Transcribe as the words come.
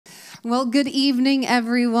Well, good evening,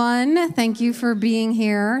 everyone. Thank you for being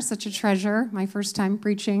here. Such a treasure. My first time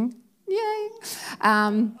preaching. Yay.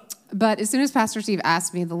 But as soon as Pastor Steve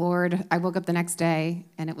asked me, I woke up the next day,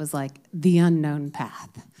 and it was like, the unknown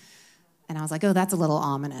path. And I was like, oh, that's a little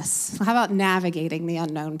ominous. How about navigating the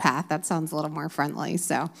unknown path? That sounds a little more friendly.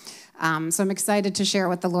 So I'm excited to share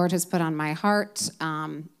what the Lord has put on my heart.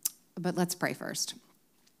 But let's pray first.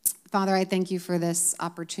 Father, I thank you for this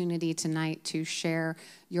opportunity tonight to share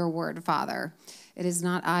your word, Father. It is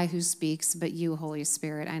not I who speaks, but you, Holy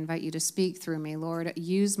Spirit. I invite you to speak through me, Lord.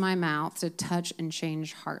 Use my mouth to touch and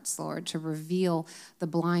change hearts, Lord, to reveal the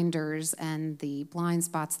blinders and the blind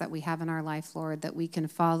spots that we have in our life, Lord, that we can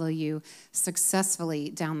follow you successfully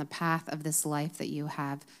down the path of this life that you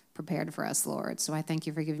have prepared for us, Lord. So I thank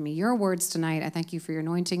you for giving me your words tonight. I thank you for your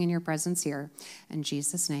anointing and your presence here. In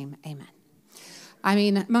Jesus' name, amen. I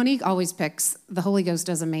mean, Monique always picks, the Holy Ghost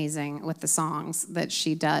does amazing with the songs that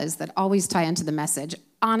she does that always tie into the message.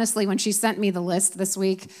 Honestly, when she sent me the list this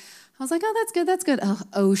week, I was like, oh, that's good, that's good. Oh,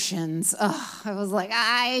 Oceans. Oh, I was like,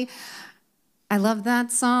 I love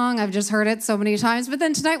that song. I've just heard it so many times. But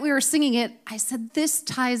then tonight we were singing it. I said, this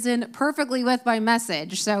ties in perfectly with my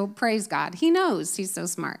message. So praise God. He knows. He's so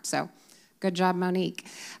smart. So good job, Monique.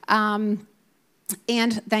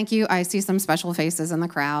 And thank you. I see some special faces in the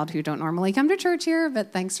crowd who don't normally come to church here,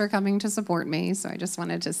 but thanks for coming to support me. So I just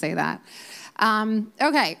wanted to say that.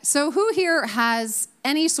 Okay, so who here has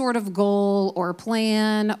any sort of goal or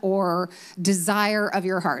plan or desire of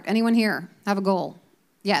your heart? Anyone here have a goal?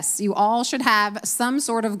 Yes, you all should have some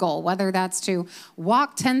sort of goal, whether that's to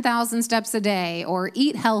walk 10,000 steps a day or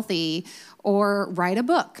eat healthy or write a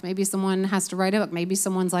book. Maybe someone has to write a book. Maybe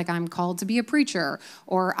someone's like, I'm called to be a preacher,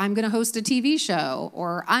 or I'm going to host a TV show,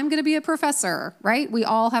 or I'm going to be a professor, right? We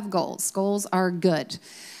all have goals. Goals are good.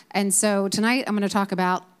 And so tonight I'm going to talk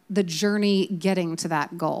about the journey getting to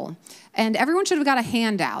that goal. And everyone should have got a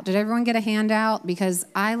handout. Did everyone get a handout? Because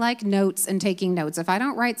I like notes and taking notes. If I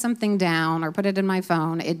don't write something down or put it in my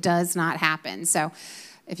phone, it does not happen. So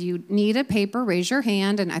if you need a paper, raise your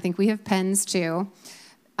hand. And I think we have pens too.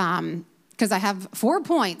 Because I have 4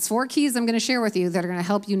 points, 4 keys I'm going to share with you that are going to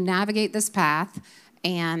help you navigate this path,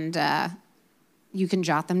 and you can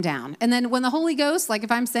jot them down. And then when the Holy Ghost, like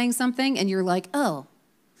if I'm saying something and you're like, oh,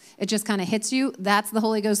 it just kind of hits you, that's the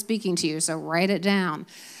Holy Ghost speaking to you, so write it down,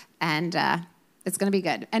 and it's going to be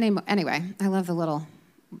good. Anyway, I love the little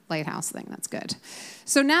lighthouse thing. That's good.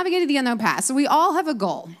 So navigating the unknown path. So we all have a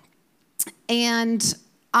goal, and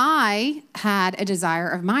I had a desire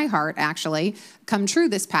of my heart, actually, come true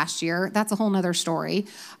this past year. That's a whole nother story.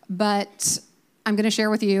 But I'm going to share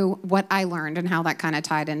with you what I learned and how that kind of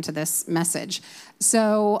tied into this message.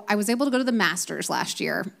 So I was able to go to the Masters last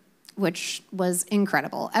year, which was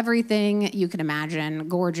incredible. Everything you can imagine,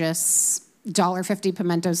 gorgeous, $1.50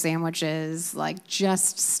 pimento sandwiches, like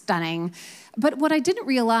just stunning. But what I didn't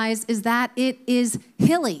realize is that it is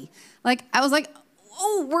hilly. Like, I was like,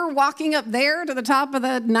 oh, we're walking up there to the top of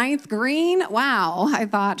the 9th green? Wow. I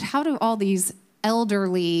thought, how do all these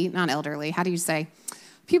not elderly, how do you say?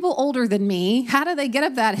 People older than me, how do they get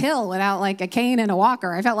up that hill without like a cane and a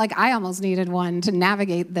walker? I felt like I almost needed one to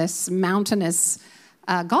navigate this mountainous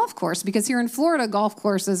golf course, because here in Florida, golf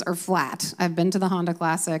courses are flat. I've been to the Honda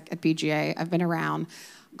Classic at PGA. I've been around.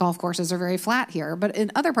 Golf courses are very flat here, but in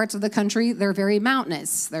other parts of the country, they're very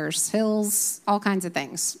mountainous. There's hills, all kinds of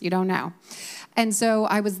things. You don't know. And so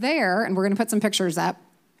I was there, and we're going to put some pictures up.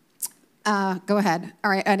 Go ahead. All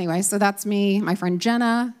right, anyway, so that's me, my friend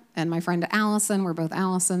Jenna, and my friend Allison. We're both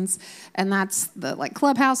Allisons. And that's the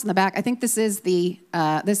clubhouse in the back. I think this is the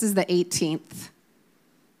 18th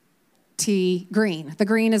tee green. The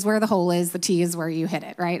green is where the hole is. The tee is where you hit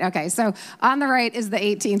it, right? Okay, so on the right is the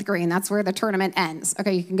 18th green. That's where the tournament ends.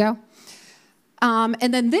 Okay, you can go.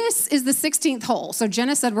 And then this is the 16th hole. So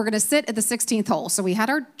Jenna said we're going to sit at the 16th hole. So we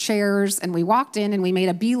had our chairs, and we walked in, and we made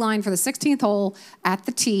a beeline for the 16th hole at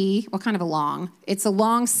the tee. What kind of a long? It's a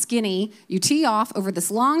long, skinny. You tee off over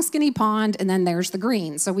this long, skinny pond, and then there's the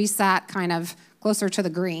green. So we sat kind of closer to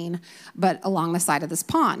the green, but along the side of this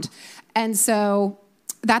pond. And so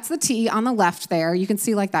that's the tee on the left there. You can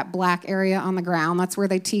see like that black area on the ground. That's where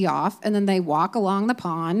they tee off. And then they walk along the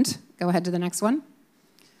pond. Go ahead to the next one.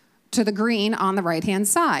 To the green on the right-hand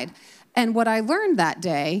side. And what I learned that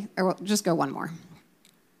day, or just go one more.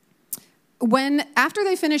 After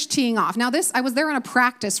they finished teeing off, now I was there on a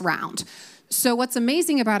practice round. So what's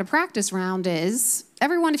amazing about a practice round is,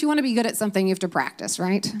 everyone, if you want to be good at something, you have to practice,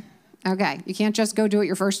 right? Okay, you can't just go do it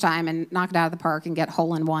your first time and knock it out of the park and get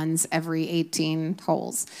hole-in-ones every 18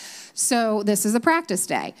 holes. So this is a practice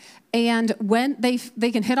day. And when they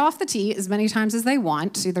can hit off the tee as many times as they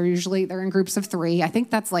want. So they're in groups of 3. I think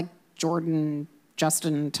that's like Jordan,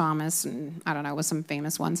 Justin Thomas, and I don't know, with some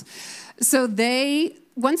famous ones. So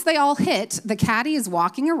once they all hit, the caddy is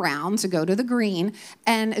walking around to go to the green,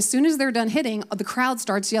 and as soon as they're done hitting, the crowd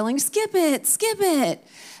starts yelling, "Skip it, skip it."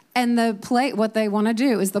 And what they want to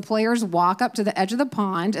do is the players walk up to the edge of the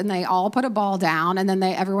pond and they all put a ball down, and then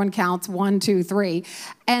everyone counts 1, 2, 3,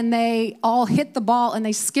 and they all hit the ball and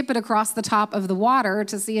they skip it across the top of the water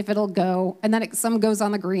to see if it'll go. And then some goes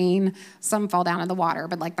on the green, some fall down in the water,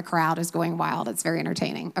 but like the crowd is going wild. It's very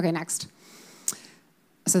entertaining. Okay, next.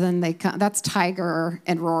 So then that's Tiger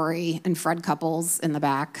and Rory and Fred Couples in the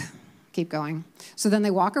back. Keep going. So then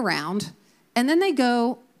they walk around and then they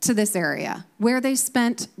go to this area where they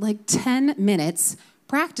spent like 10 minutes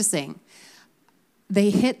practicing. They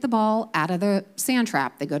hit the ball out of the sand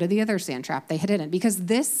trap. They go to the other sand trap. They hit it in.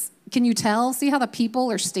 Because can you tell? See how the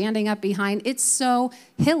people are standing up behind? It's so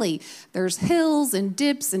hilly. There's hills and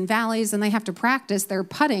dips and valleys, and they have to practice their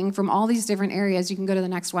putting from all these different areas. You can go to the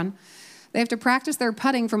next one. They have to practice their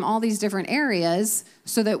putting from all these different areas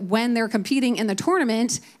so that when they're competing in the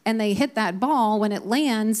tournament and they hit that ball, when it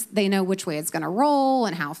lands, they know which way it's going to roll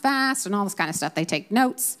and how fast and all this kind of stuff. They take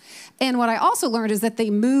notes. And what I also learned is that they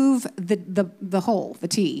move the hole, the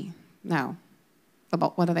tee. No,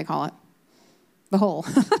 what do they call it? The hole.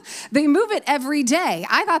 They move it every day.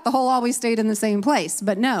 I thought the hole always stayed in the same place,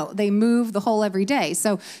 but no, they move the hole every day.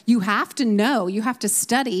 So you have to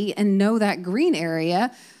study and know that green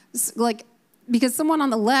area. Like, because someone on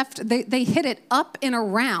the left, they hit it up and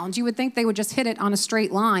around. You would think they would just hit it on a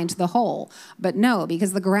straight line to the hole. But no,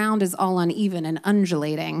 because the ground is all uneven and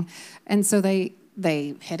undulating. And so they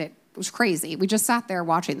hit it. It was crazy. We just sat there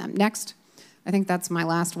watching them. Next. I think that's my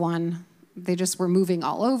last one. They just were moving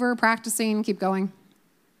all over, practicing. Keep going.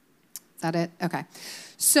 Is that it? Okay.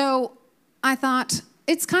 So I thought,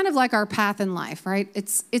 it's kind of like our path in life, right?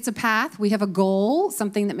 It's a path. We have a goal,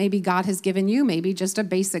 something that maybe God has given you, maybe just a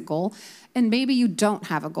basic goal, and maybe you don't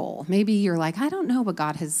have a goal. Maybe you're like, I don't know what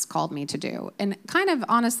God has called me to do. And kind of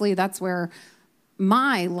honestly, that's where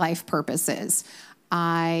my life purpose is.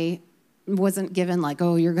 I wasn't given like,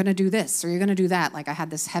 oh, you're going to do this or you're going to do that. Like I had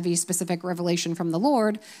this heavy specific revelation from the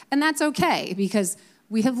Lord, and that's okay because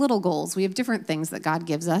we have little goals. We have different things that God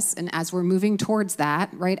gives us, and as we're moving towards that,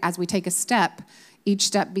 right, as we take a step, each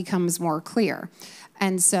step becomes more clear.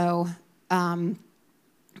 And so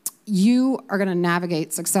you are going to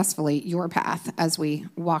navigate successfully your path as we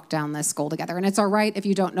walk down this goal together. And it's all right if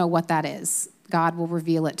you don't know what that is. God will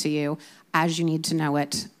reveal it to you as you need to know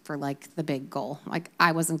it for like the big goal. Like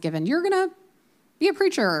I wasn't given, you're going to be a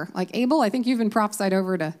preacher. Like Abel, I think you've been prophesied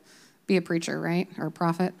over to be a preacher, right? Or a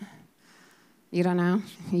prophet. You don't know?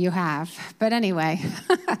 You have. But anyway,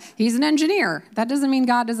 he's an engineer. That doesn't mean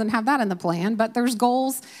God doesn't have that in the plan, but there's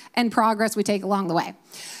goals and progress we take along the way.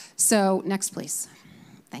 So next, please.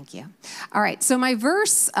 Thank you. All right, so my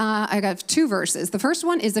verse, I got 2 verses. The first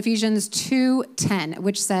one is Ephesians 2:10,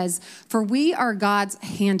 which says, "For we are God's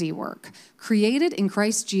handiwork, created in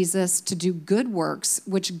Christ Jesus to do good works,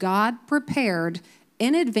 which God prepared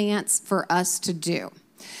in advance for us to do."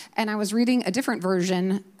 And I was reading a different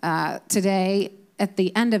version today at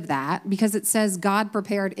the end of that because it says God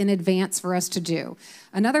prepared in advance for us to do.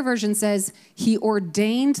 Another version says he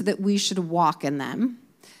ordained that we should walk in them.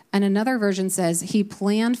 And another version says he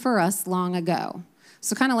planned for us long ago.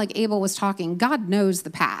 So kind of like Abel was talking, God knows the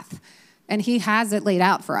path and he has it laid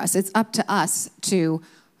out for us. It's up to us to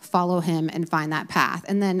follow him and find that path.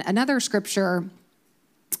 And then another scripture,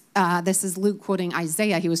 this is Luke quoting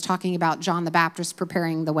Isaiah. He was talking about John the Baptist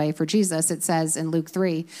preparing the way for Jesus. It says in Luke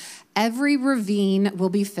 3, "Every ravine will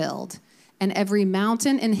be filled, and every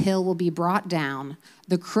mountain and hill will be brought down.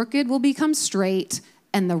 The crooked will become straight,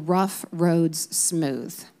 and the rough roads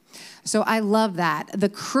smooth." So I love that. The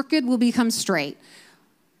crooked will become straight,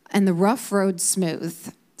 and the rough roads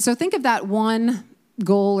smooth. So think of that one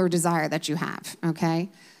goal or desire that you have, okay?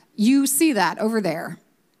 You see that over there,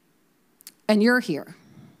 and you're here.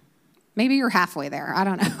 Maybe you're halfway there. I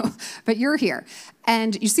don't know. But you're here.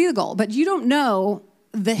 And you see the goal. But you don't know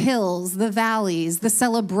the hills, the valleys, the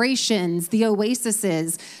celebrations, the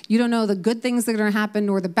oases. You don't know the good things that are going to happen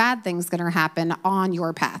or the bad things that are going to happen on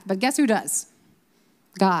your path. But guess who does?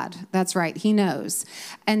 God. That's right. He knows.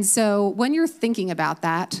 And so when you're thinking about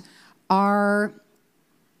that, our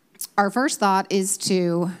first thought is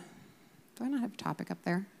to... Do I not have a topic up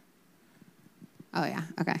there? Oh, yeah.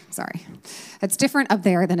 Okay. Sorry. It's different up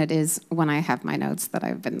there than it is when I have my notes that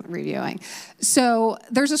I've been reviewing. So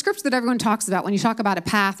there's a scripture that everyone talks about when you talk about a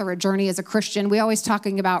path or a journey as a Christian. We always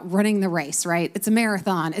talking about running the race, right? It's a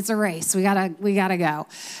marathon. It's a race. We gotta go.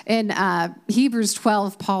 In Hebrews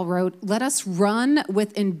 12, Paul wrote, "Let us run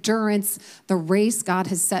with endurance the race God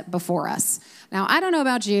has set before us." Now, I don't know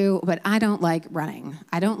about you, but I don't like running.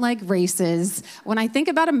 I don't like races. When I think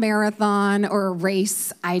about a marathon or a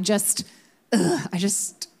race,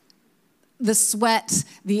 the sweat,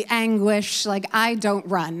 the anguish, like I don't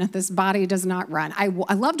run. This body does not run. I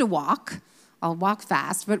love to walk. I'll walk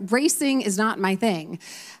fast, but racing is not my thing.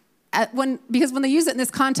 Because when they use it in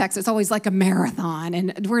this context, it's always like a marathon.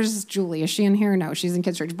 And where's Julie? Is she in here? No, she's in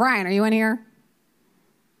kids' church. Brian, are you in here?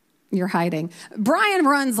 You're hiding. Brian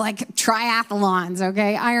runs like triathlons,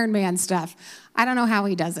 okay? Ironman stuff. I don't know how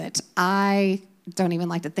he does it. I don't even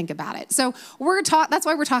like to think about it. So that's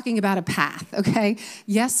why we're talking about a path, okay?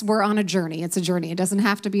 Yes, we're on a journey. It's a journey. It doesn't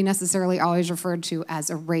have to be necessarily always referred to as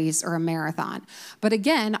a race or a marathon. But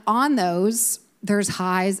again, on those, there's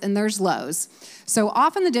highs and there's lows. So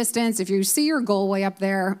off in the distance, if you see your goal way up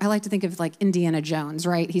there, I like to think of like Indiana Jones,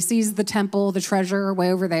 right? He sees the temple, the treasure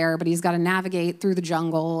way over there, but he's got to navigate through the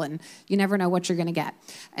jungle, and you never know what you're going to get.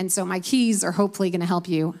 And so my keys are hopefully going to help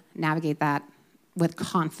you navigate that with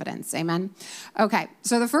confidence. Amen? Okay,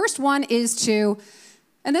 so the first one is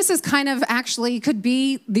and this is kind of actually could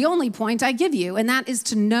be the only point I give you, and that is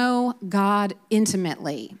to know God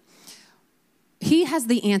intimately. He has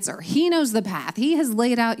the answer. He knows the path. He has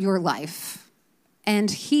laid out your life,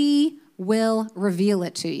 and he will reveal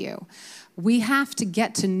it to you. We have to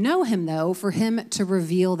get to know him, though, for him to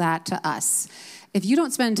reveal that to us. If you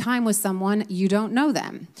don't spend time with someone, you don't know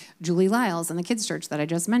them. Julie Lyles in the kids' church that I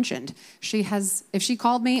just mentioned, if she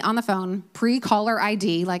called me on the phone, pre-caller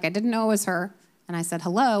ID, like I didn't know it was her, and I said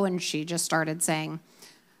hello, and she just started saying,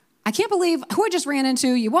 "I can't believe who I just ran into.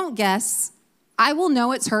 You won't guess. I will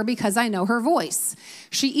know it's her because I know her voice."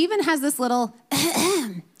 She even has this little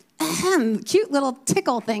cute little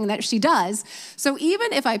tickle thing that she does. So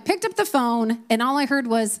even if I picked up the phone and all I heard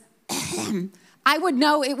was I would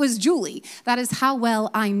know it was Julie. That is how well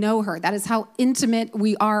I know her. That is how intimate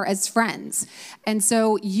we are as friends. And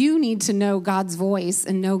so you need to know God's voice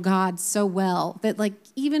and know God so well that like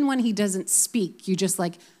even when he doesn't speak, you just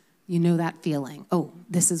like, you know that feeling. Oh,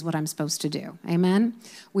 this is what I'm supposed to do. Amen?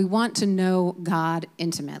 We want to know God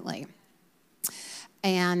intimately.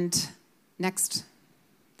 And next,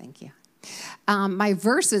 thank you. My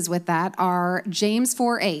verses with that are James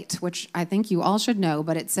 4:8, which I think you all should know,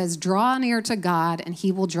 but it says, "Draw near to God and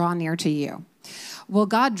he will draw near to you." Will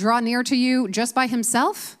God draw near to you just by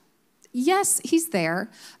himself? Yes, he's there,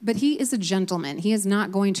 but he is a gentleman. He is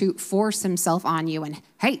not going to force himself on you and,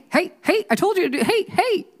 hey, I told you to do,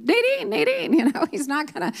 hey, Nadine, you know, he's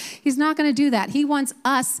not gonna do that. He wants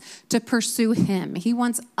us to pursue him. He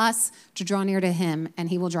wants us to draw near to him, and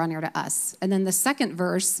he will draw near to us. And then the second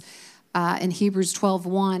verse in Hebrews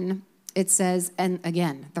 12:1, it says, and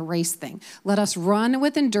again, the race thing, "Let us run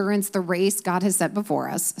with endurance the race God has set before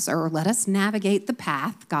us." So let us navigate the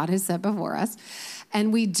path God has set before us.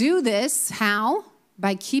 And we do this, how?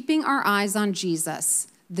 By keeping our eyes on Jesus,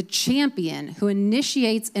 the champion who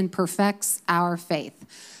initiates and perfects our faith.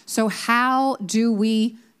 So how do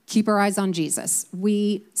we keep our eyes on Jesus?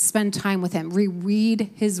 We spend time with him. We read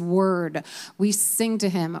his word. We sing to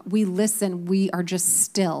him. We listen. We are just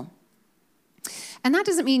still. And that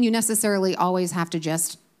doesn't mean you necessarily always have to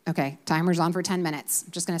just, okay, timer's on for 10 minutes.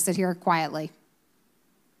 I'm just going to sit here quietly.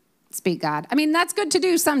 Speak, God. I mean, that's good to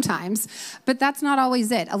do sometimes, but that's not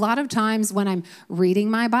always it. A lot of times when I'm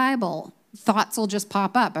reading my Bible, thoughts will just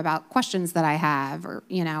pop up about questions that I have, or,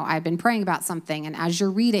 you know, I've been praying about something, and as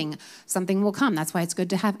you're reading, something will come. That's why it's good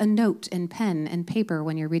to have a note and pen and paper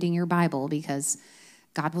when you're reading your Bible, because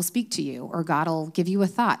God will speak to you, or God will give you a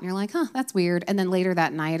thought, and you're like, that's weird. And then later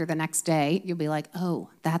that night or the next day, you'll be like, oh,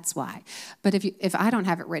 that's why. But if I don't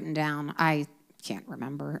have it written down, I can't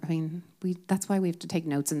remember. I mean, that's why we have to take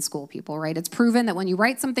notes in school, people, right? It's proven that when you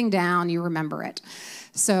write something down, you remember it.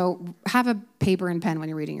 So have a paper and pen when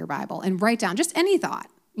you're reading your Bible, and write down just any thought.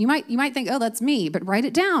 You might think, oh, that's me, but write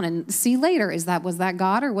it down and see later, was that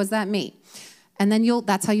God or was that me? And then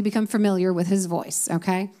that's how you become familiar with his voice,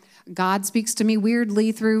 okay? God speaks to me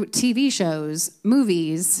weirdly through TV shows,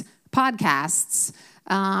 movies, podcasts.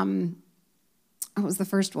 What was the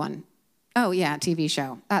first one? Oh, yeah, TV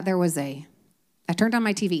show. I turned on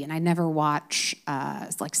my TV, and I never watch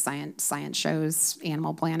like science shows,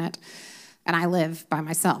 Animal Planet, and I live by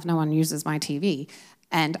myself. No one uses my TV.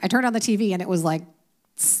 And I turned on the TV, and it was like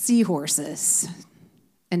seahorses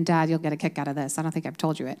And Dad, you'll get a kick out of this. I don't think I've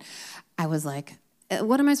told you it. I was like,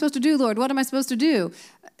 what am I supposed to do, Lord? What am I supposed to do?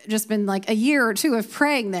 Just been like a year or two of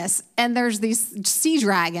praying this. And there's these sea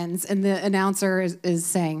dragons. And the announcer is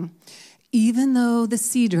saying, even though the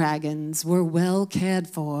sea dragons were well cared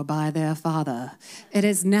for by their father, it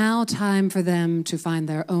is now time for them to find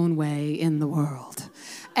their own way in the world.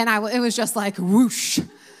 And it was just like whoosh.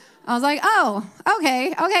 I was like, oh,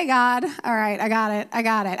 okay, God. All right, I got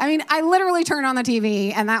it. I mean, I literally turned on the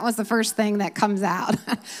TV, and that was the first thing that comes out.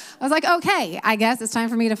 I was like, okay, I guess it's time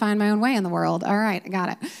for me to find my own way in the world. All right, I got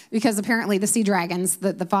it. Because apparently the sea dragons,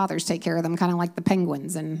 the fathers take care of them, kind of like the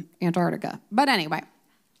penguins in Antarctica. But anyway,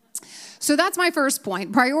 so that's my first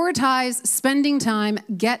point. Prioritize spending time,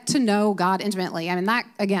 get to know God intimately. I mean, that,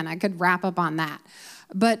 again, I could wrap up on that.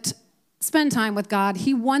 But spend time with God.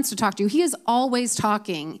 He wants to talk to you. He is always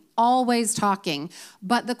talking.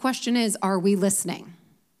 But the question is, are we listening?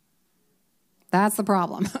 That's the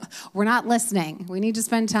problem. We're not listening. We need to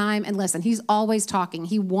spend time and listen. He's always talking.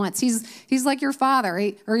 He's like your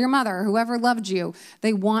father or your mother, whoever loved you.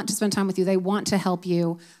 They want to spend time with you. They want to help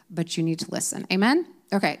you, but you need to listen. Amen?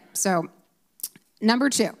 Okay, so number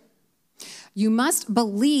 2. You must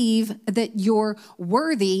believe that you're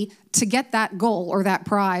worthy to get that goal or that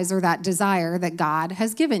prize or that desire that God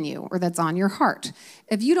has given you or that's on your heart.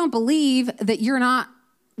 If you don't believe that you're not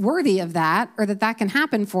worthy of that or that that can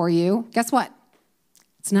happen for you, guess what?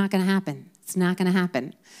 It's not going to happen. It's not going to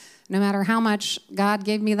happen. No matter how much God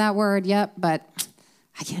gave me that word, yep, but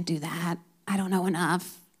I can't do that. I don't know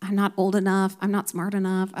enough. I'm not old enough. I'm not smart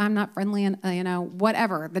enough. I'm not friendly,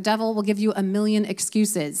 whatever. The devil will give you a million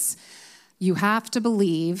excuses. You have to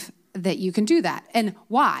believe that you can do that. And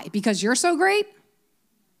why? Because you're so great?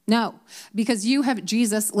 No, because you have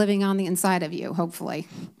Jesus living on the inside of you, hopefully.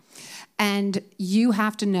 And you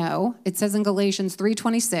have to know, it says in Galatians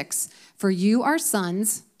 3:26, for you are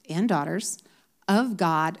sons and daughters of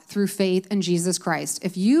God through faith in Jesus Christ.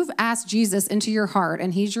 If you've asked Jesus into your heart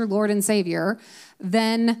and he's your Lord and Savior,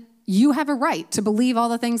 then you have a right to believe all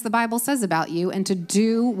the things the Bible says about you and to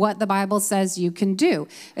do what the Bible says you can do.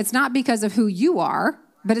 It's not because of who you are,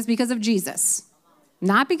 but it's because of Jesus.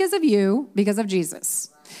 Not because of you, because of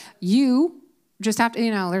Jesus. You just have to,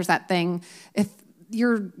 there's that thing. If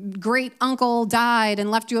your great uncle died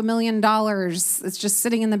and left you $1 million, it's just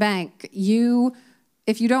sitting in the bank.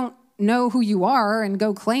 If you don't know who you are and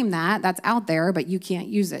go claim that, that's out there, but you can't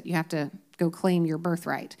use it. You have to go claim your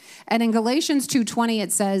birthright. And in Galatians 2:20,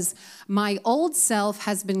 it says, my old self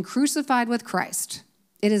has been crucified with Christ.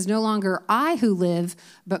 It is no longer I who live,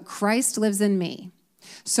 but Christ lives in me.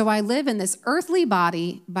 So I live in this earthly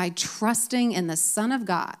body by trusting in the Son of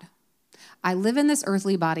God. I live in this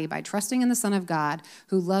earthly body by trusting in the Son of God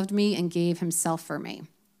who loved me and gave himself for me.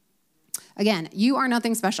 Again, you are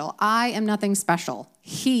nothing special. I am nothing special.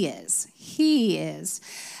 He is. He is.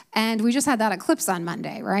 And we just had that eclipse on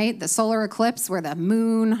Monday, right? The solar eclipse where the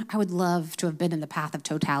moon, I would love to have been in the path of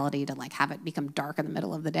totality to have it become dark in the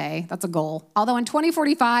middle of the day. That's a goal. Although in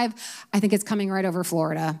 2045, I think it's coming right over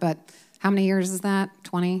Florida. But how many years is that?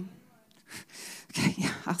 20? Okay,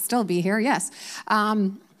 yeah, I'll still be here, yes.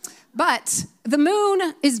 But the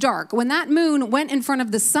moon is dark. When that moon went in front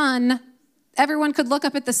of the sun, everyone could look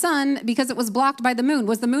up at the sun because it was blocked by the moon.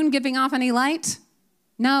 Was the moon giving off any light?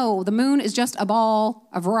 No, the moon is just a ball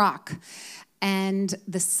of rock. And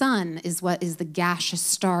the sun is what is the gaseous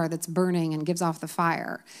star that's burning and gives off the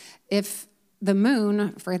fire. If the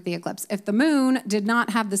moon, forget the eclipse, if the moon did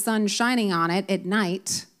not have the sun shining on it at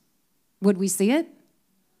night, would we see it?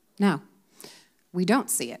 No, we don't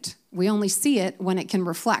see it. We only see it when it can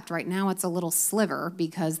reflect. Right now it's a little sliver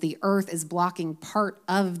because the earth is blocking part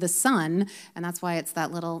of the sun, and that's why it's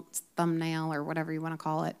that little thumbnail or whatever you want to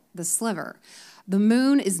call it, the sliver. The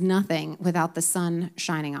moon is nothing without the sun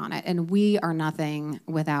shining on it, and we are nothing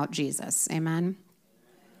without Jesus. Amen?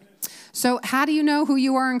 So how do you know who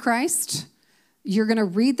you are in Christ? You're going to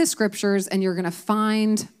read the scriptures, and you're going to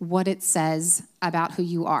find what it says about who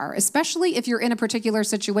you are, especially if you're in a particular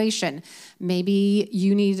situation. Maybe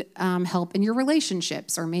you need help in your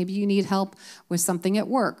relationships, or maybe you need help with something at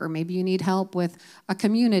work, or maybe you need help with a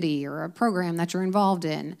community or a program that you're involved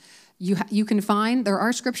in. You can find, there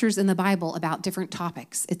are scriptures in the Bible about different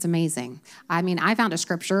topics. It's amazing. I mean, I found a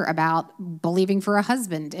scripture about believing for a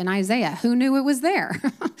husband in Isaiah. Who knew it was there?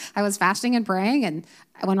 I was fasting and praying, and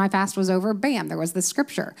when my fast was over, bam, there was this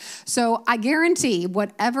scripture. So I guarantee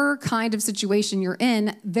whatever kind of situation you're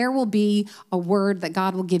in, there will be a word that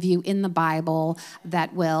God will give you in the Bible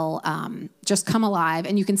that will just come alive,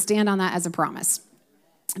 and you can stand on that as a promise.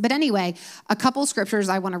 But anyway, a couple scriptures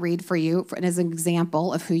I want to read for you as an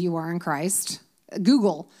example of who you are in Christ.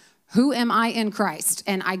 Google, Who am I in Christ?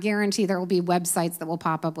 And I guarantee there will be websites that will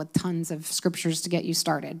pop up with tons of scriptures to get you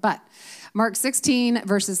started. But Mark 16,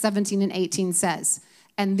 verses 17 and 18 says,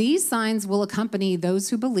 "And these signs will accompany those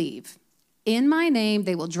who believe. In my name,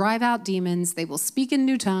 they will drive out demons. They will speak in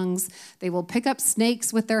new tongues. They will pick up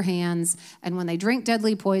snakes with their hands. And when they drink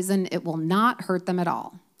deadly poison, it will not hurt them at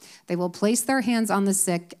all. They will place their hands on the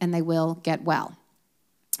sick and they will get well."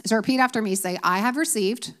 So repeat after me. Say, I have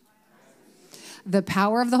received the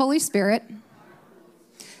power of the Holy Spirit,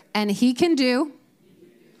 and he can do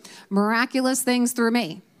miraculous things through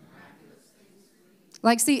me.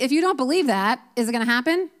 Like, see, if you don't believe that, is it going to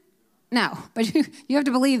happen? No, but you have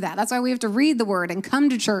to believe that. That's why we have to read the word and come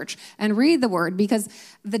to church and read the word, because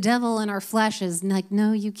the devil in our flesh is like,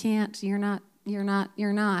 no, you can't. You're not.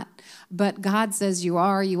 But God says you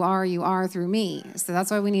are through me. So that's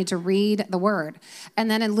why we need to read the word. And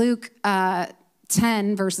then in Luke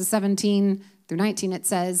 10, verses 17 through 19, it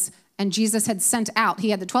says, and Jesus had sent out,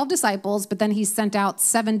 he had the 12 disciples, but then he sent out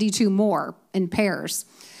 72 more in pairs.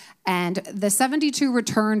 And the 72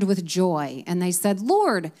 returned with joy, and they said,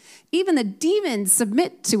 Lord, even the demons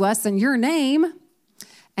submit to us in your name.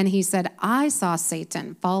 And he said, I saw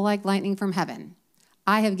Satan fall like lightning from heaven.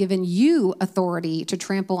 I have given you authority to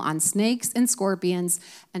trample on snakes and scorpions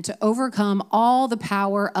and to overcome all the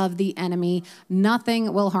power of the enemy.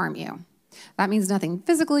 Nothing will harm you. That means nothing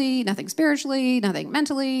physically, nothing spiritually, nothing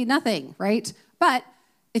mentally, nothing, right? But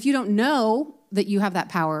if you don't know that you have that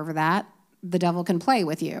power over that, the devil can play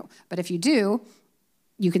with you. But if you do,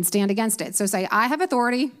 you can stand against it. So say, I have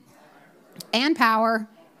authority and power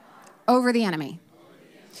over the enemy.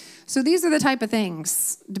 So these are the type of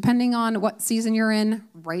things, depending on what season you're in,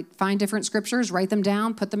 find different scriptures, write them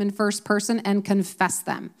down, put them in first person, and confess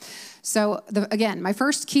them. So again, my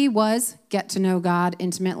first key was get to know God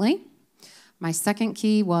intimately. My second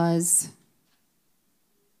key was,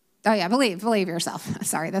 believe yourself.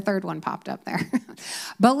 Sorry, the third one popped up there.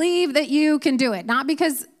 Believe that you can do it, not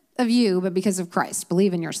because of you, but because of Christ.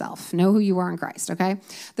 Believe in yourself. Know who you are in Christ, okay?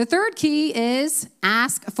 The third key is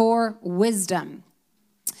ask for wisdom.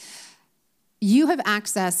 You have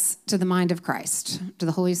access to the mind of Christ, to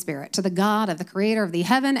the Holy Spirit, to the God of the creator of the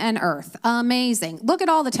heaven and earth. Amazing. Look at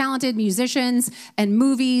all the talented musicians and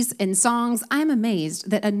movies and songs. I'm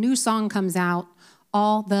amazed that a new song comes out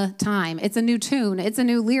all the time. It's a new tune. It's a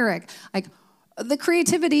new lyric. Like the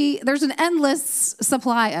creativity, there's an endless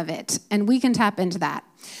supply of it, and we can tap into that.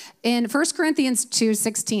 In 1 Corinthians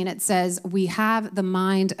 2:16, it says, we have the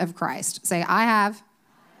mind of Christ. Say, I have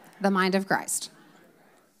the mind of Christ.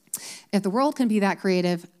 If the world can be that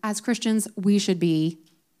creative, as Christians, we should be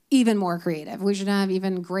even more creative. We should have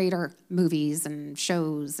even greater movies and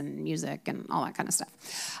shows and music and all that kind of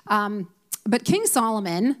stuff. But King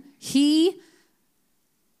Solomon, he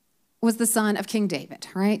was the son of King David,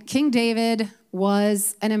 right? King David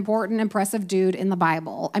was an important, impressive dude in the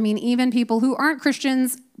Bible. I mean, even people who aren't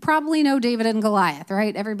Christians probably know David and Goliath,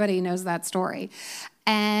 right? Everybody knows that story.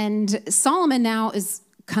 And Solomon now is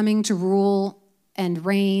coming to rule and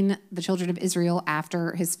reign the children of Israel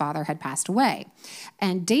after his father had passed away.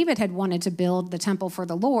 And David had wanted to build the temple for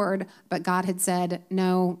the Lord, but God had said,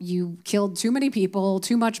 no, you killed too many people,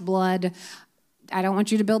 too much blood. I don't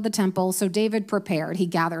want you to build the temple. So David prepared. He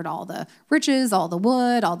gathered all the riches, all the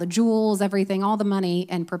wood, all the jewels, everything, all the money,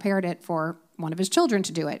 and prepared it for one of his children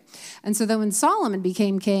to do it. And so then when Solomon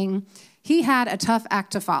became king, he had a tough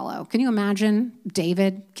act to follow. Can you imagine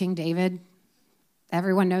David, King David?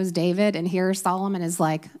 Everyone knows David, and here Solomon is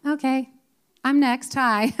like, okay, I'm next,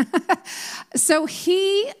 hi. So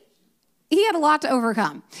he had a lot to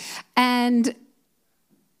overcome. And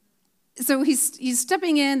so he's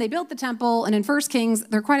stepping in, they built the temple, and in 1 Kings,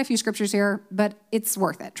 there are quite a few scriptures here, but it's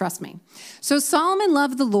worth it, trust me. So Solomon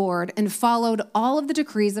loved the Lord and followed all of the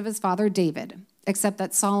decrees of his father David, except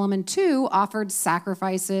that Solomon too offered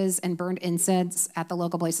sacrifices and burned incense at the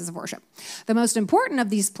local places of worship. The most important of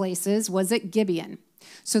these places was at Gibeon.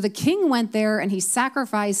 So the king went there and he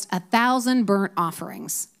sacrificed 1,000 burnt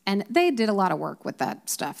offerings. And they did a lot of work with that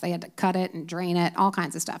stuff. They had to cut it and drain it, all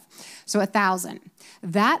kinds of stuff. So 1,000.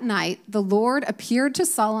 That night, the Lord appeared to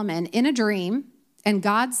Solomon in a dream, and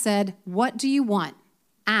God said, what do you want?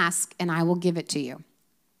 Ask, and I will give it to you.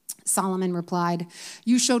 Solomon replied,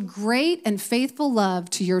 you showed great and faithful love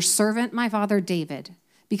to your servant, my father David,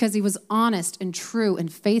 because he was honest and true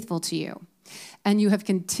and faithful to you. And you have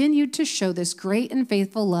continued to show this great and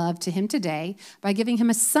faithful love to him today by giving him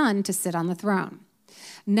a son to sit on the throne.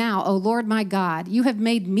 Now, O Lord my God, you have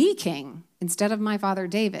made me king instead of my father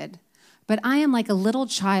David, but I am like a little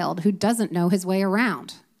child who doesn't know his way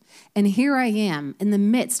around. And here I am in the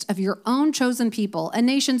midst of your own chosen people, a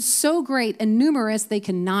nation so great and numerous they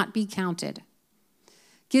cannot be counted.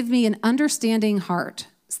 Give me an understanding heart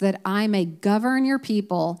so that I may govern your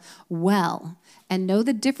people well and know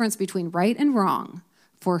the difference between right and wrong.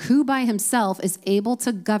 For who by himself is able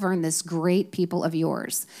to govern this great people of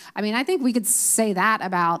yours? I mean, I think we could say that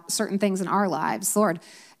about certain things in our lives. Lord,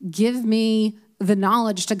 give me the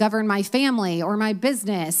knowledge to govern my family or my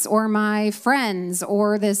business or my friends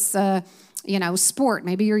or this, sport.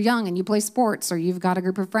 Maybe you're young and you play sports or you've got a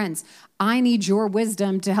group of friends. I need your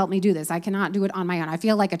wisdom to help me do this. I cannot do it on my own. I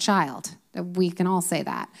feel like a child. We can all say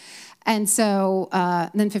that. And so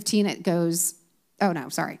then 15, it goes,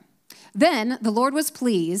 Then the Lord was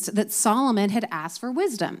pleased that Solomon had asked for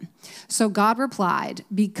wisdom. So God replied,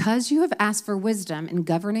 because you have asked for wisdom in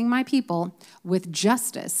governing my people with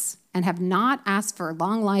justice and have not asked for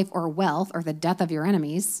long life or wealth or the death of your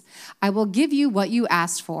enemies, I will give you what you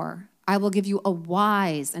asked for. I will give you a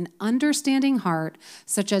wise and understanding heart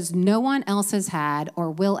such as no one else has had or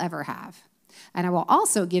will ever have. And I will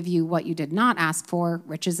also give you what you did not ask for,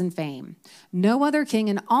 riches and fame. No other king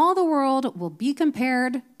in all the world will be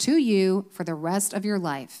compared to you for the rest of your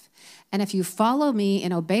life. And if you follow me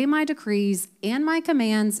and obey my decrees and my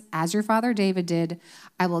commands, as your father David did,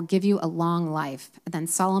 I will give you a long life. And then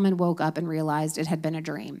Solomon woke up and realized it had been a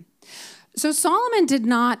dream. So Solomon did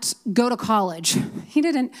not go to college. He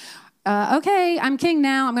didn't, okay, I'm king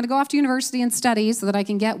now. I'm going to go off to university and study so that I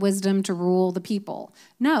can get wisdom to rule the people.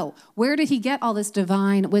 No. Where did he get all this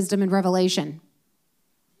divine wisdom and revelation?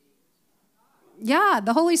 Yeah,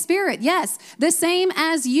 the Holy Spirit. Yes, the same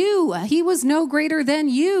as you. He was no greater than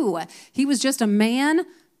you. He was just a man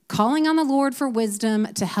calling on the Lord for wisdom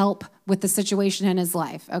to help with the situation in his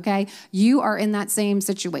life, okay? You are in that same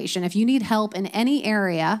situation. If you need help in any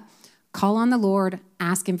area, call on the Lord,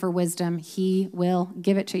 ask him for wisdom. He will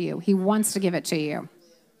give it to you. He wants to give it to you.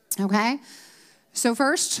 Okay? So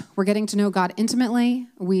first, we're getting to know God intimately.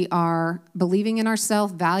 We are believing in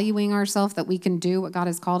ourselves, valuing ourselves that we can do what God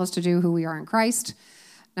has called us to do, who we are in Christ.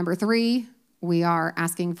 Number 3, we are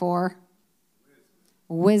asking for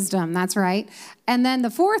wisdom. That's right. And then the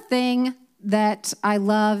 4th thing that I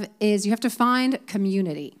love is you have to find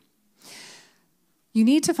community. You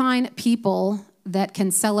need to find people that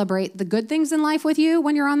can celebrate the good things in life with you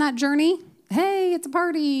when you're on that journey. Hey, it's a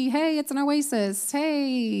party. Hey, it's an oasis.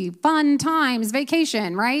 Hey, fun times,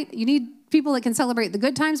 vacation, right? You need people that can celebrate the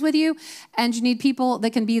good times with you, and you need people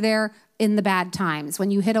that can be there in the bad times,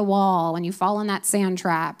 when you hit a wall, when you fall in that sand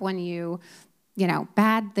trap, when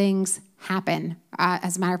bad things happen.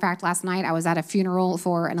 As a matter of fact, last night I was at a funeral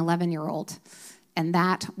for an 11-year-old, and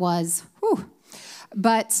that was,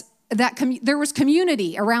 but there was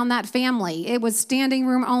community around that family. It was standing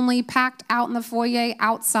room only, packed out in the foyer,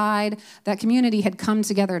 outside. That community had come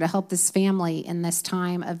together to help this family in this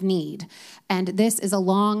time of need. And this is a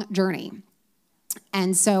long journey.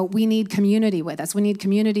 And so we need community with us. We need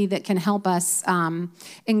community that can help us,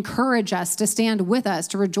 encourage us, to stand with us,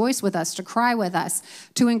 to rejoice with us, to cry with us,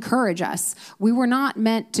 to encourage us. We were not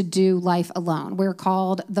meant to do life alone. We're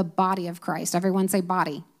called the body of Christ. Everyone say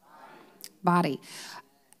body. Body.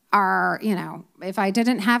 If I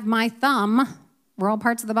didn't have my thumb, we're all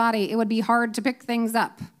parts of the body, it would be hard to pick things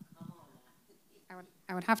up.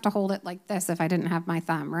 I would have to hold it like this if I didn't have my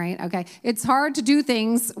thumb, right? Okay. It's hard to do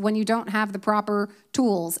things when you don't have the proper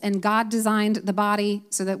tools. And God designed the body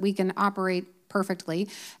so that we can operate perfectly.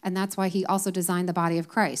 And that's why he also designed the body of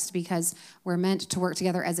Christ, because we're meant to work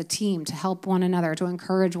together as a team to help one another, to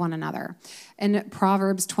encourage one another. In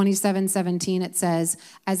Proverbs 27:17, it says,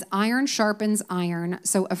 as iron sharpens iron,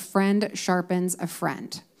 so a friend sharpens a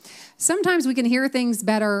friend. Sometimes we can hear things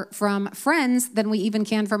better from friends than we even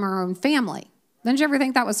can from our own family. Didn't you ever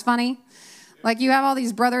think that was funny? Like you have all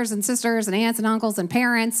these brothers and sisters and aunts and uncles and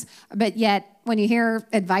parents, but yet when you hear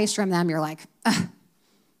advice from them, you're like,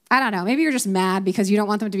 I don't know. Maybe you're just mad because you don't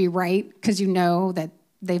want them to be right because you know that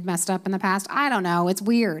they've messed up in the past. I don't know. It's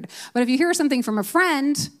weird. But if you hear something from a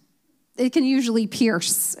friend, it can usually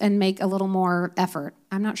pierce and make a little more effort.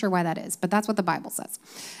 I'm not sure why that is, but that's what the Bible says.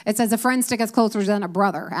 It says a friend sticketh closer than a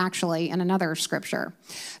brother, actually, in another scripture.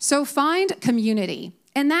 So find community.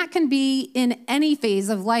 And that can be in any phase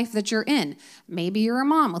of life that you're in. Maybe you're a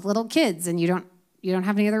mom with little kids and you don't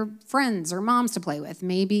have any other friends or moms to play with.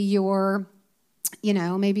 Maybe you're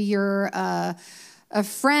a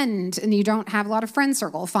friend and you don't have a lot of friend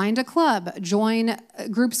circle. Find a club, join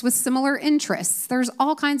groups with similar interests. There's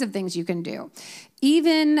all kinds of things you can do.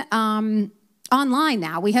 Even online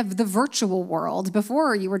now. We have the virtual world.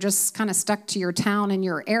 Before, you were just kind of stuck to your town and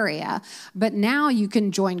your area. But now you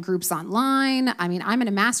can join groups online. I mean, I'm in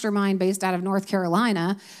a mastermind based out of North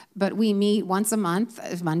Carolina, but we meet once a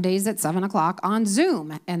month, Mondays at 7 o'clock on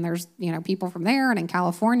Zoom. And there's, people from there and in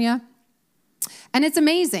California. And it's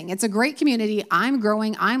amazing. It's a great community. I'm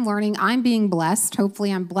growing. I'm learning. I'm being blessed.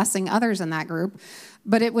 Hopefully, I'm blessing others in that group.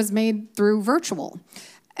 But it was made through virtual.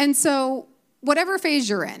 And so whatever phase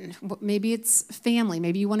you're in, maybe it's family.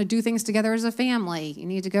 Maybe you want to do things together as a family. You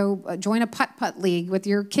need to go join a putt-putt league with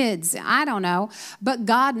your kids. I don't know. But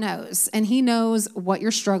God knows, and he knows what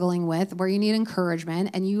you're struggling with, where you need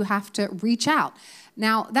encouragement, and you have to reach out.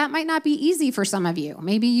 Now, that might not be easy for some of you.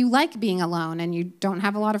 Maybe you like being alone and you don't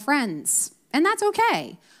have a lot of friends, and that's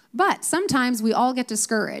okay. But sometimes we all get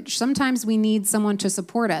discouraged. Sometimes we need someone to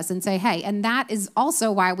support us and say, hey, and that is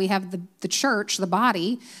also why we have the church, the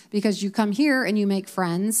body, because you come here and you make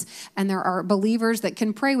friends, and there are believers that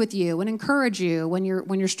can pray with you and encourage you when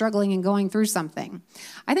you're struggling and going through something.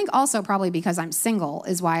 I think also probably because I'm single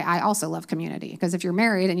is why I also love community. Because if you're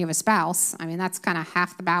married and you have a spouse, I mean, that's kind of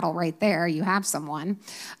half the battle right there. You have someone.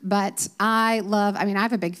 But I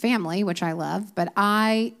have a big family, which I love, but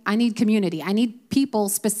I need community. I need people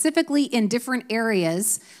specifically in different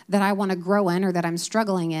areas that I want to grow in or that I'm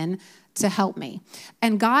struggling in to help me.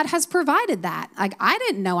 And God has provided that. Like, I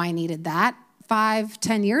didn't know I needed that.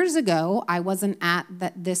 5-10 years ago, I wasn't at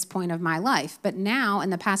this point of my life. But now, in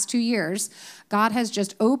the past 2 years, God has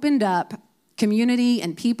just opened up community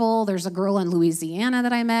and people. There's a girl in Louisiana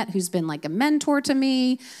that I met who's been like a mentor to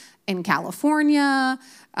me. In California.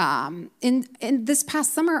 In this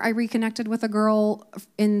past summer, I reconnected with a girl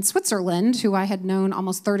in Switzerland who I had known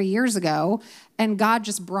almost 30 years ago, and God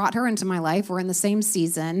just brought her into my life. We're in the same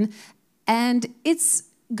season, and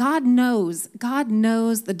God knows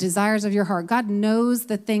the desires of your heart. God knows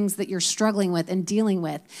the things that you're struggling with and dealing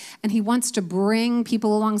with, and he wants to bring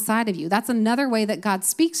people alongside of you. That's another way that God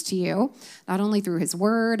speaks to you, not only through his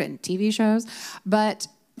word and TV shows, but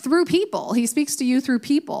through people. He speaks to you through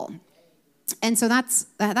people. And so that's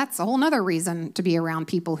a whole nother reason to be around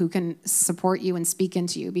people who can support you and speak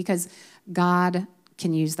into you, because God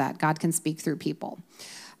can use that. God can speak through people.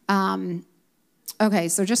 Okay,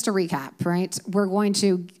 so just to recap, right? We're going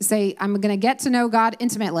to say, I'm going to get to know God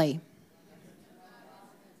intimately.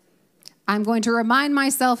 I'm going to remind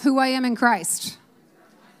myself who I am in Christ.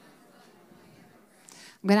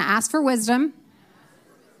 I'm going to ask for wisdom.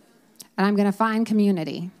 And I'm going to find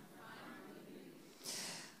community.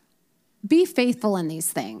 Be faithful in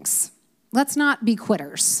these things. Let's not be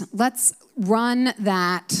quitters. Let's run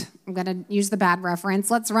that, I'm going to use the bad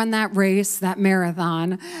reference, let's run that race, that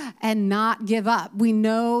marathon, and not give up. We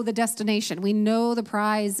know the destination. We know the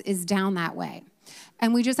prize is down that way.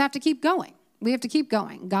 And we just have to keep going. We have to keep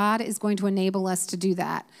going. God is going to enable us to do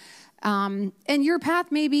that. And your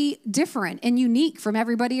path may be different and unique from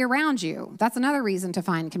everybody around you. That's another reason to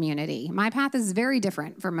find community. My path is very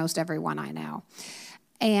different from most everyone I know.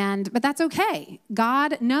 But that's okay.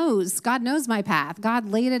 God knows my path. God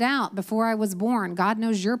laid it out before I was born. God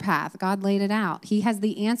knows your path. God laid it out. He has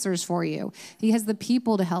the answers for you. He has the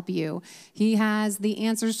people to help you. He has the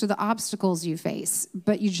answers to the obstacles you face,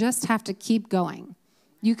 but you just have to keep going.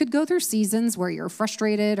 You could go through seasons where you're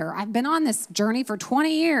frustrated, or I've been on this journey for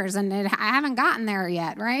 20 years and I haven't gotten there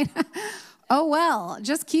yet, right? Oh, well,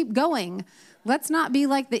 just keep going. Let's not be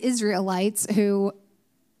like the Israelites who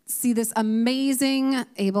see this amazing,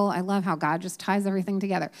 Abel, I love how God just ties everything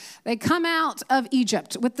together. They come out of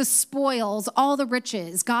Egypt with the spoils, all the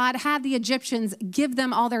riches. God had the Egyptians give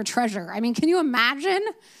them all their treasure. I mean, can you imagine?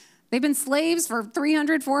 They've been slaves for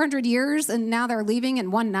 300, 400 years, and now they're leaving in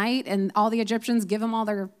one night, and all the Egyptians give them all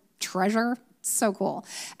their treasure. So cool.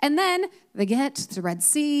 And then they get to the Red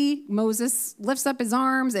Sea. Moses lifts up his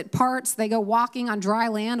arms. It parts. They go walking on dry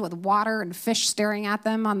land with water and fish staring at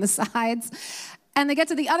them on the sides. And they get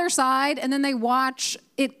to the other side, and then they watch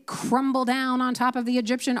it crumble down on top of the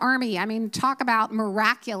Egyptian army. I mean, talk about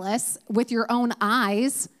miraculous with your own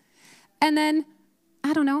eyes. And then,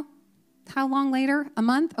 I don't know, how long later? A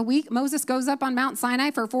month? A week? Moses goes up on Mount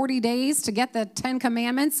Sinai for 40 days to get the 10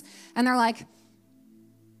 Commandments. And they're like,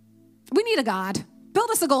 we need a God. Build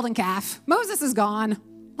us a golden calf. Moses is gone.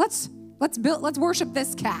 Let's worship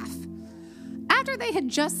this calf. After they had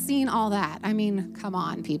just seen all that, I mean, come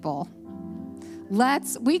on, people.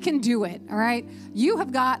 We can do it, all right? You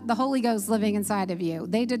have got the Holy Ghost living inside of you.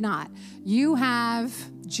 They did not. You have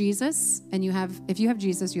Jesus, and if you have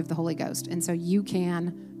Jesus, you have the Holy Ghost. And so you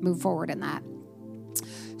can move forward in that.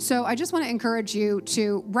 So I just want to encourage you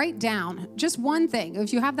to write down just one thing.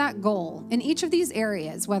 If you have that goal in each of these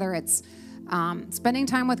areas, whether it's Spending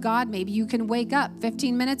time with God, maybe you can wake up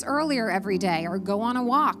 15 minutes earlier every day or go on a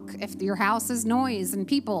walk. If your house is noise and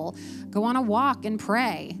people, go on a walk and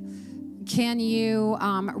pray. Can you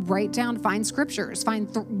write down, find scriptures,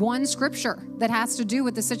 find one scripture that has to do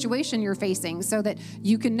with the situation you're facing so that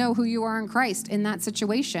you can know who you are in Christ in that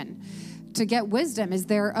situation? To get wisdom, is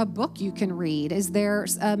there a book you can read? Is there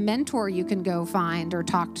a mentor you can go find or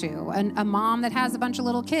talk to? A mom that has a bunch of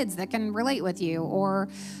little kids that can relate with you? Or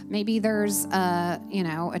maybe there's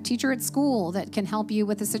a teacher at school that can help you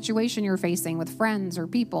with the situation you're facing with friends or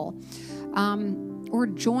people. Or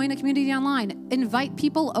join a community online. Invite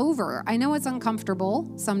people over. I know it's uncomfortable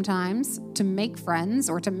sometimes to make friends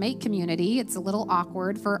or to make community. It's a little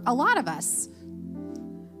awkward for a lot of us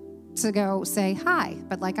to go say hi.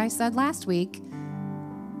 But like I said last week,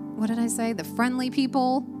 what did I say? The friendly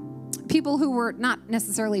people who were not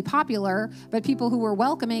necessarily popular, but people who were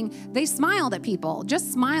welcoming, they smiled at people.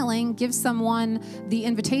 Just smiling gives someone the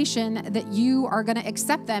invitation that you are going to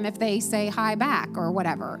accept them if they say hi back or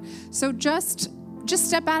whatever. So just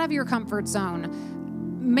step out of your comfort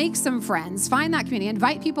zone. Make some friends. Find that community.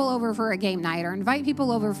 Invite people over for a game night or invite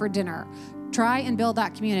people over for dinner. Try and build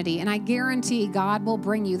that community, and I guarantee God will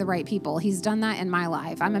bring you the right people. He's done that in my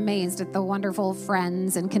life. I'm amazed at the wonderful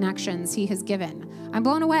friends and connections he has given. I'm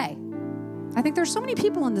blown away. I think there's so many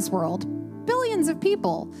people in this world, billions of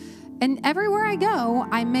people, and everywhere I go,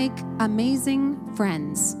 I make amazing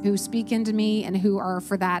friends who speak into me and who are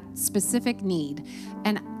for that specific need.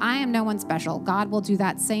 And I am no one special. God will do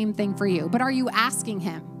that same thing for you. But are you asking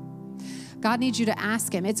him? God needs you to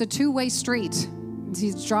ask him. It's a two-way street.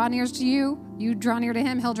 He's draw near to you, you draw near to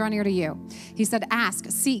him, he'll draw near to you. He said, ask,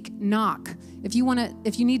 seek, knock. If you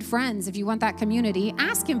need friends, if you want that community,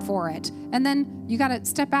 ask him for it. And then you got to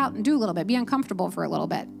step out and do a little bit, be uncomfortable for a little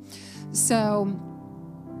bit. So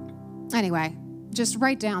anyway, just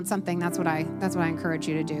write down something. That's what I encourage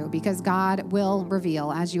you to do, because God will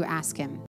reveal as you ask him.